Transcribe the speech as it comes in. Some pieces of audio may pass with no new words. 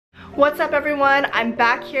What's up everyone? I'm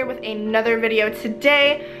back here with another video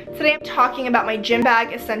today. Today I'm talking about my gym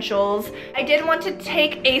bag essentials. I did want to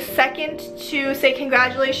take a second to say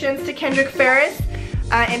congratulations to Kendrick Ferris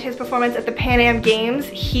and his performance at the Pan Am Games.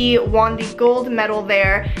 He won the gold medal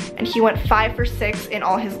there and he went 5 for 6 in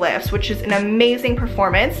all his lifts, which is an amazing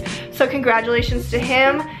performance. So congratulations to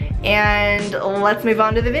him, and let's move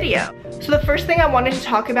on to the video. So the first thing I wanted to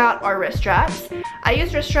talk about are wrist straps. I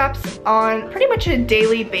use wrist straps on pretty much a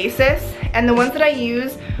daily basis, and the ones that I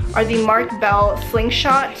use are the Mark Bell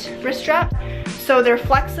Slingshot wrist straps. So they're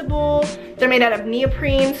flexible, they're made out of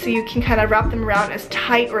neoprene, so you can kind of wrap them around as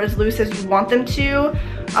tight or as loose as you want them to.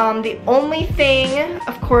 The only thing,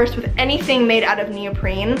 of course, with anything made out of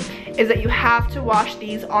neoprene is that you have to wash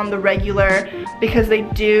these on the regular because they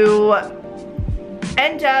do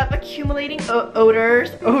end up accumulating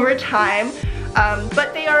odors over time,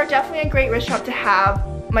 but they are definitely a great wrist strap to have.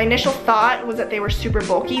 My initial thought was that they were super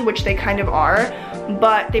bulky, which they kind of are,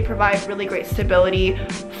 but they provide really great stability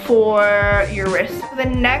for your wrists. The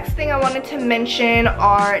next thing I wanted to mention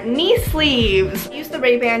are knee sleeves. I use the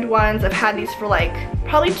Ray-Ban ones. I've had these for like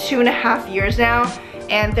probably 2.5 years now,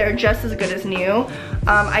 and they're just as good as new.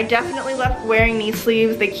 I definitely love wearing knee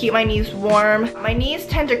sleeves. They keep my knees warm. My knees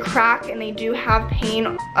tend to crack and they do have pain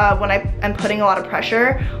when I'm putting a lot of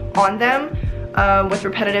pressure on them with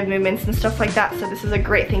repetitive movements and stuff like that, so this is a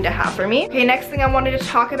great thing to have for me. Okay, next thing I wanted to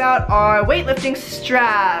talk about are weightlifting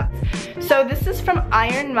straps. So this is from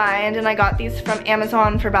Iron Mind, and I got these from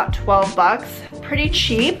Amazon for about 12 bucks. Pretty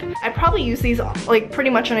cheap. I probably use these like pretty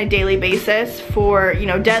much on a daily basis for, you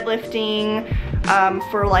know, deadlifting,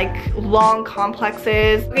 for like long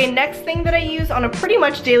complexes. Okay, next thing that I use on a pretty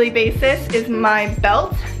much daily basis is my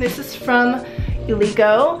belt. This is from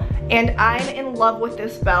Iligo, and I'm in love with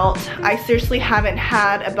this belt. I seriously haven't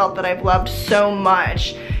had a belt that I've loved so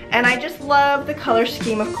much. And I just love the color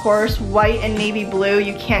scheme, of course, white and navy blue.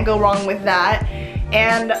 You can't go wrong with that.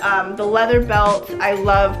 And the leather belt I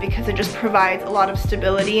love because it just provides a lot of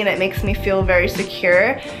stability and it makes me feel very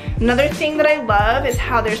secure. Another thing that I love is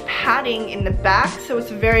how there's padding in the back, so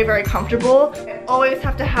it's very, very comfortable. I always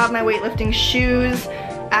have to have my weightlifting shoes.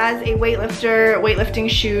 As a weightlifter, weightlifting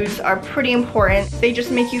shoes are pretty important. They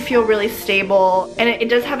just make you feel really stable, and it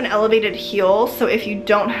does have an elevated heel, so if you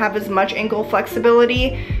don't have as much ankle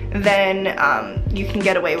flexibility, then you can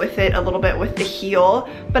get away with it a little bit with the heel.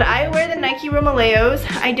 But I wear the Nike Romaleos.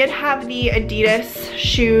 I did have the Adidas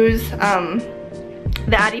shoes,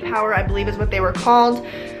 the Adi Power I believe is what they were called,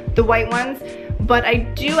 the white ones. But I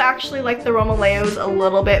do actually like the Romaleos a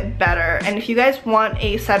little bit better. And if you guys want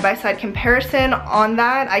a side-by-side comparison on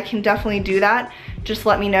that, I can definitely do that. Just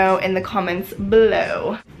let me know in the comments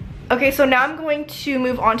below. Okay, so now I'm going to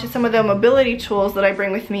move on to some of the mobility tools that I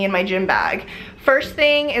bring with me in my gym bag. First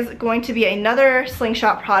thing is going to be another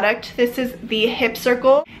Slingshot product. This is the Hip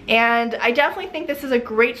Circle, and I definitely think this is a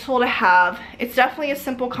great tool to have. It's definitely a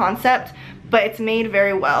simple concept, but it's made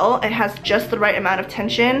very well. It has just the right amount of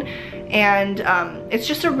tension, and it's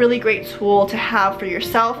just a really great tool to have for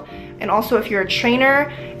yourself, and also if you're a trainer,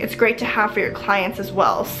 it's great to have for your clients as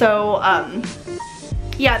well. So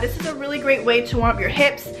yeah, this is a really great way to warm up your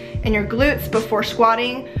hips and your glutes before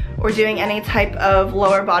squatting or doing any type of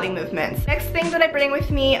lower body movements. Next thing that I bring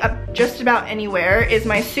with me up just about anywhere is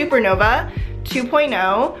my Supernova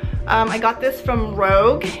 2.0. I got this from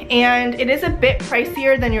Rogue, and it is a bit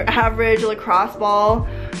pricier than your average lacrosse ball,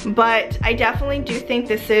 but I definitely do think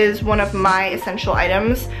this is one of my essential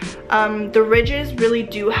items. The ridges really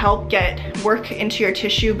do help get work into your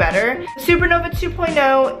tissue better. Supernova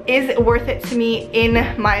 2.0 is worth it to me in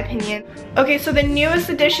my opinion. Okay, so the newest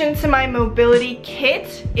addition to my mobility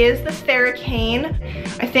kit is the Theracane.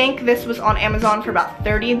 I think this was on Amazon for about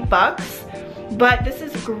 30 bucks. But this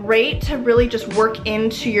is great to really just work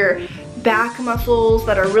into your back muscles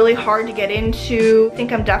that are really hard to get into. I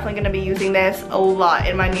think I'm definitely going to be using this a lot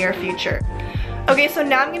in my near future. Okay, so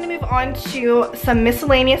now I'm going to move on to some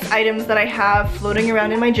miscellaneous items that I have floating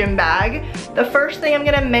around in my gym bag. The first thing I'm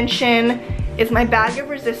going to mention is my bag of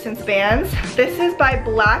resistance bands. This is by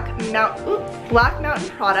Black Mountain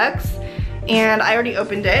Products, and I already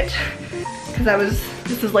opened it because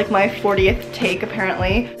this is like my 40th take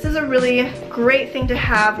apparently. This is a really great thing to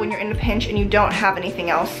have when you're in a pinch and you don't have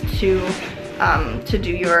anything else to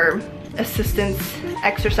do your assistance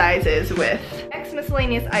exercises with. Next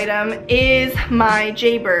miscellaneous item is my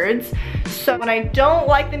Jaybirds. So when I don't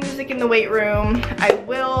like the music in the weight room, I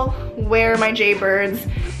will wear my Jaybirds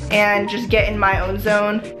and just get in my own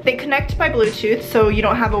zone. They connect by Bluetooth, so you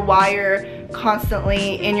don't have a wire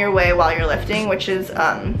constantly in your way while you're lifting, which is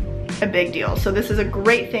a big deal. So this is a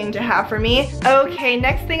great thing to have for me. Okay,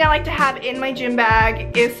 next thing I like to have in my gym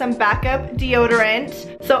bag is some backup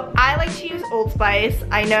deodorant. So I like to use Old Spice.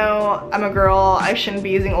 I know I'm a girl, I shouldn't be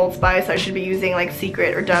using Old Spice. I should be using like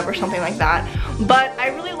Secret or Dove or something like that. But I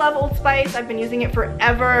really love Old Spice. I've been using it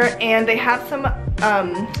forever, and they have some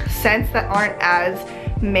scents that aren't as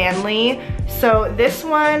manly. So this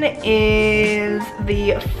one is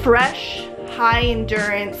the Fresh High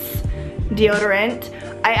Endurance deodorant.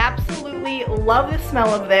 I absolutely love the smell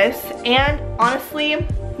of this, and honestly,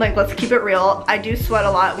 like, let's keep it real, I do sweat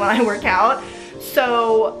a lot when I work out.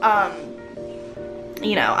 So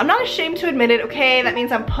you know, I'm not ashamed to admit it, okay? That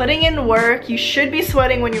means I'm putting in work. You should be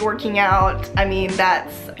sweating when you're working out. I mean,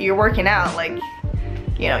 you're working out, like,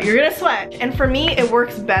 you know, you're gonna sweat. And for me, it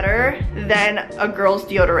works better than a girl's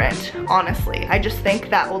deodorant, honestly. I just think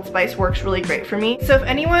that Old Spice works really great for me. So if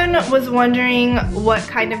anyone was wondering what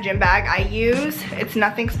kind of gym bag I use, it's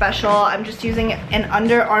nothing special. I'm just using an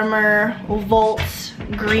Under Armour Volt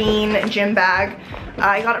green gym bag.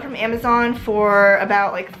 I got it from Amazon for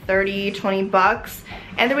about like 20 bucks.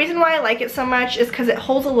 And the reason why I like it so much is because it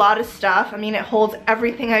holds a lot of stuff. I mean, it holds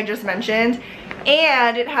everything I just mentioned.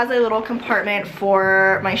 And it has a little compartment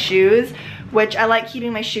for my shoes, which I like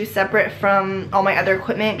keeping my shoes separate from all my other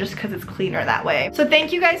equipment just because it's cleaner that way. So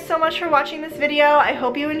thank you guys so much for watching this video. I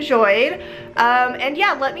hope you enjoyed. And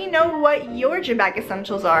yeah, let me know what your gym bag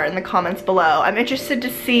essentials are in the comments below. I'm interested to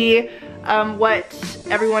see what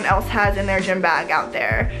everyone else has in their gym bag out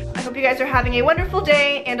there. I hope you guys are having a wonderful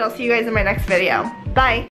day, and I'll see you guys in my next video. Bye!